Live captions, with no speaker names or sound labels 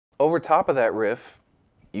over top of that riff,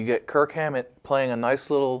 you get Kirk Hammett playing a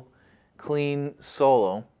nice little clean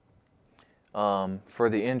solo for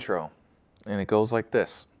the intro. And it goes like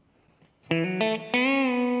this.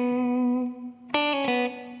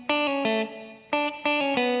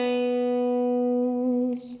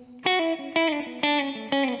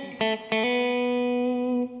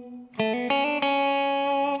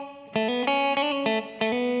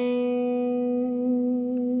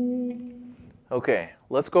 Okay,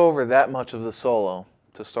 let's go over that much of the solo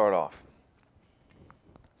to start off.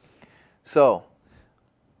 So,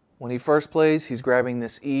 when he first plays, he's grabbing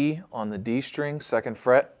this E on the D string, 2nd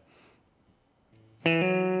fret,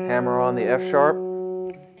 hammer on the F sharp,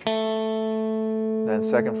 then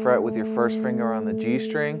 2nd fret with your 1st finger on the G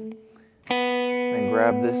string, then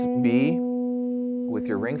grab this B with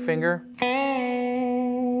your ring finger,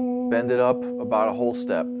 bend it up about a whole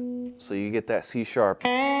step, so you get that C sharp.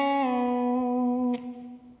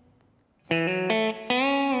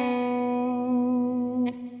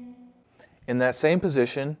 In that same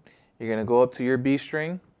position, you're going to go up to your B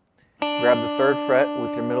string, grab the 3rd fret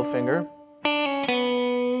with your middle finger,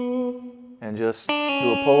 and just do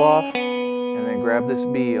a pull off, and then grab this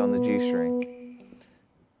B on the G string.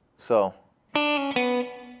 So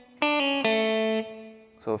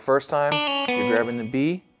the first time, you're grabbing the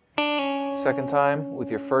B. Second time,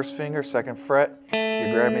 with your 1st finger, 2nd fret,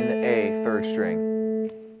 you're grabbing the A, 3rd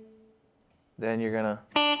string. Then you're going to...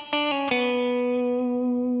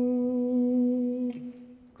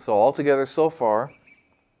 So all together so far.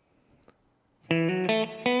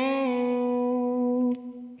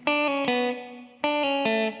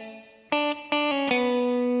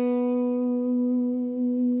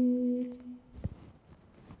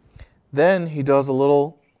 Then he does a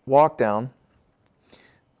little walk down,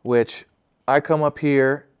 which I come up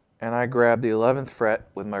here and I grab the 11th fret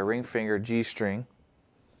with my ring finger G string,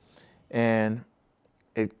 and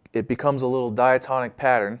it becomes a little diatonic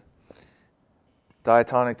pattern.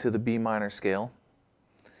 Diatonic to the B minor scale.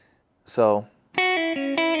 So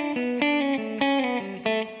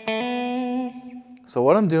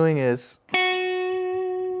what I'm doing is,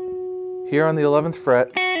 here on the 11th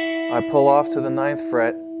fret, I pull off to the 9th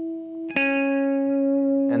fret,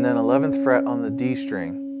 and then 11th fret on the D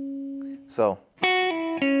string. So,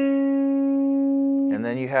 and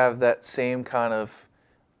then you have that same kind of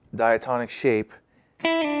diatonic shape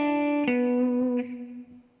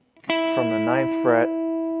from the 9th fret,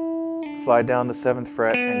 slide down to 7th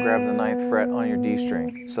fret, and grab the 9th fret on your D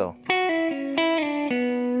string. So,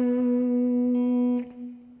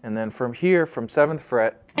 and then from here, from 7th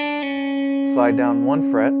fret, slide down 1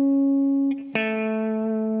 fret,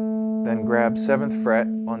 then grab 7th fret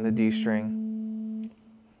on the D string,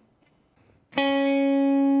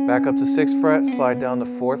 back up to 6th fret, slide down to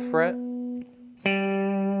 4th fret,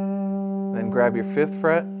 then grab your 5th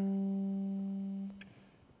fret,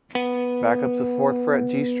 back up to 4th fret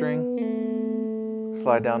G string,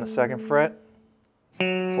 slide down to 2nd fret,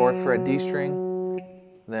 4th fret D string,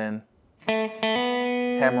 then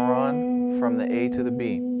hammer on from the A to the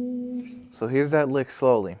B. So here's that lick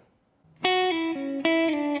slowly.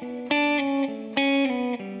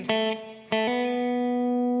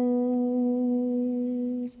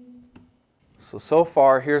 So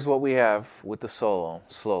far, here's what we have with the solo,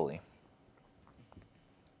 slowly.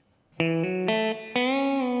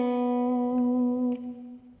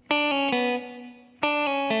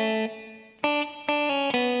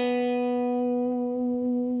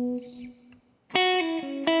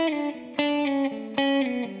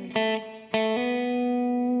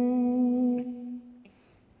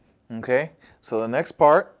 Okay, so the next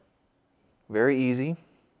part, very easy.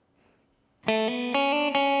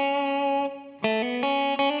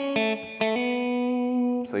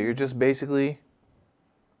 So you're just basically,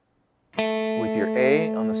 with your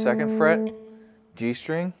A on the 2nd fret, G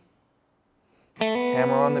string,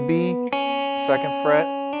 hammer on the B, 2nd fret,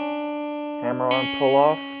 hammer on pull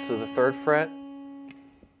off to the 3rd fret,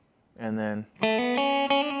 and then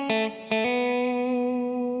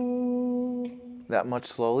that much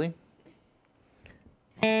slowly.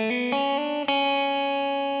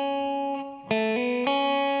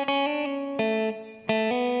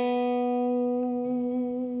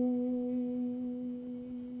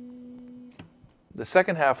 The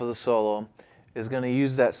second half of the solo is going to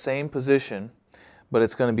use that same position, but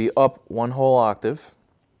it's going to be up 1 whole octave,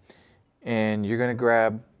 and you're going to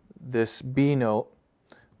grab this B note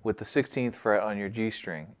with the 16th fret on your G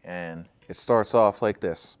string, and it starts off like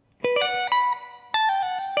this.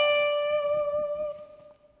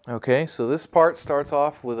 Okay, so this part starts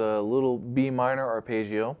off with a little B minor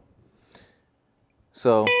arpeggio.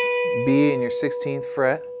 So B in your 16th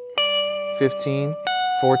fret, 15,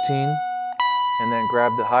 14, and then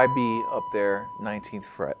grab the high B up there, 19th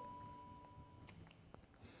fret.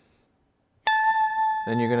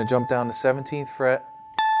 Then you're going to jump down to 17th fret.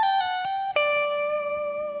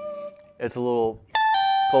 It's a little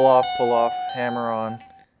pull off, hammer on.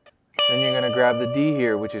 Then you're going to grab the D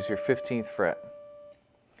here, which is your 15th fret.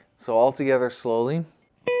 So all together slowly.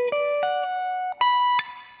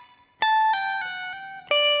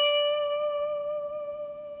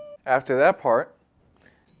 After that part,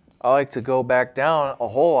 I like to go back down a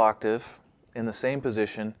whole octave in the same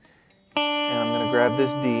position, and I'm going to grab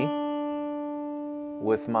this D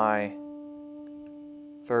with my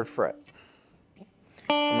 3rd fret.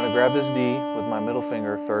 I'm going to grab this D with my middle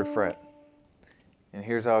finger, 3rd fret. And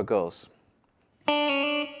here's how it goes.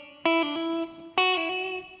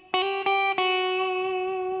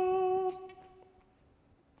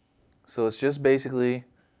 So it's just basically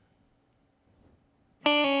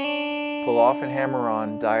pull off and hammer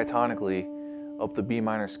on diatonically up the B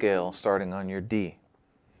minor scale, starting on your D.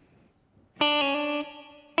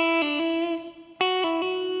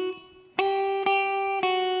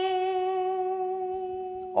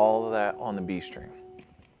 All of that on the B string.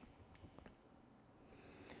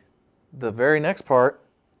 The very next part,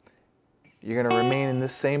 you're going to remain in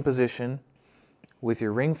this same position with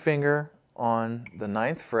your ring finger on the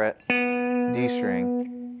 9th fret, D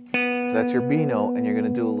string. So that's your B note, and you're going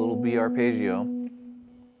to do a little B arpeggio.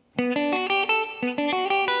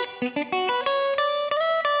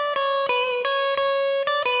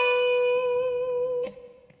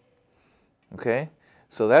 Okay,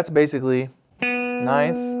 so that's basically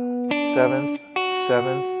 9th, 7th,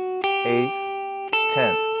 7th, 8th,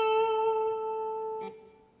 10th.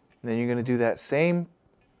 Then you're going to do that same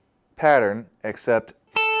pattern, except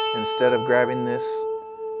instead of grabbing this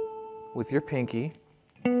with your pinky,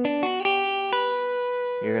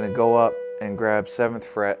 you're going to go up and grab 7th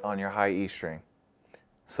fret on your high E string.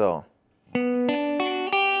 So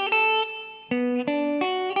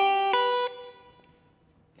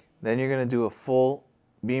then you're going to do a full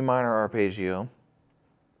B minor arpeggio.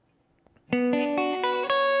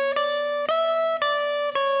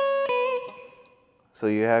 So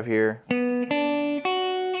you have here, and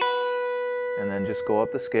then just go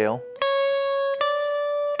up the scale,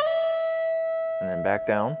 and then back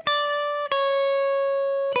down.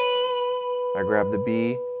 I grab the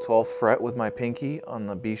B 12th fret with my pinky on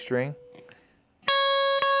the B string.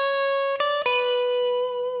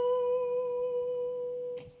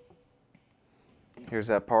 Here's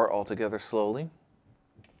that part all together slowly.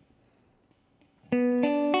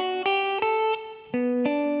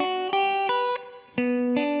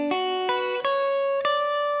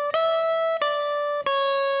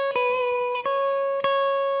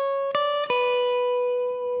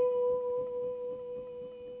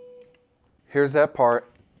 Here's that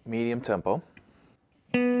part, medium tempo.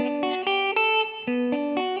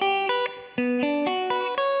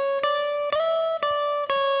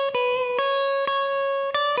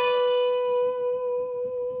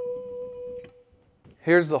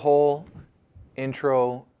 Here's the whole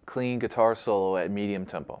intro clean guitar solo at medium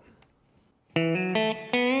tempo.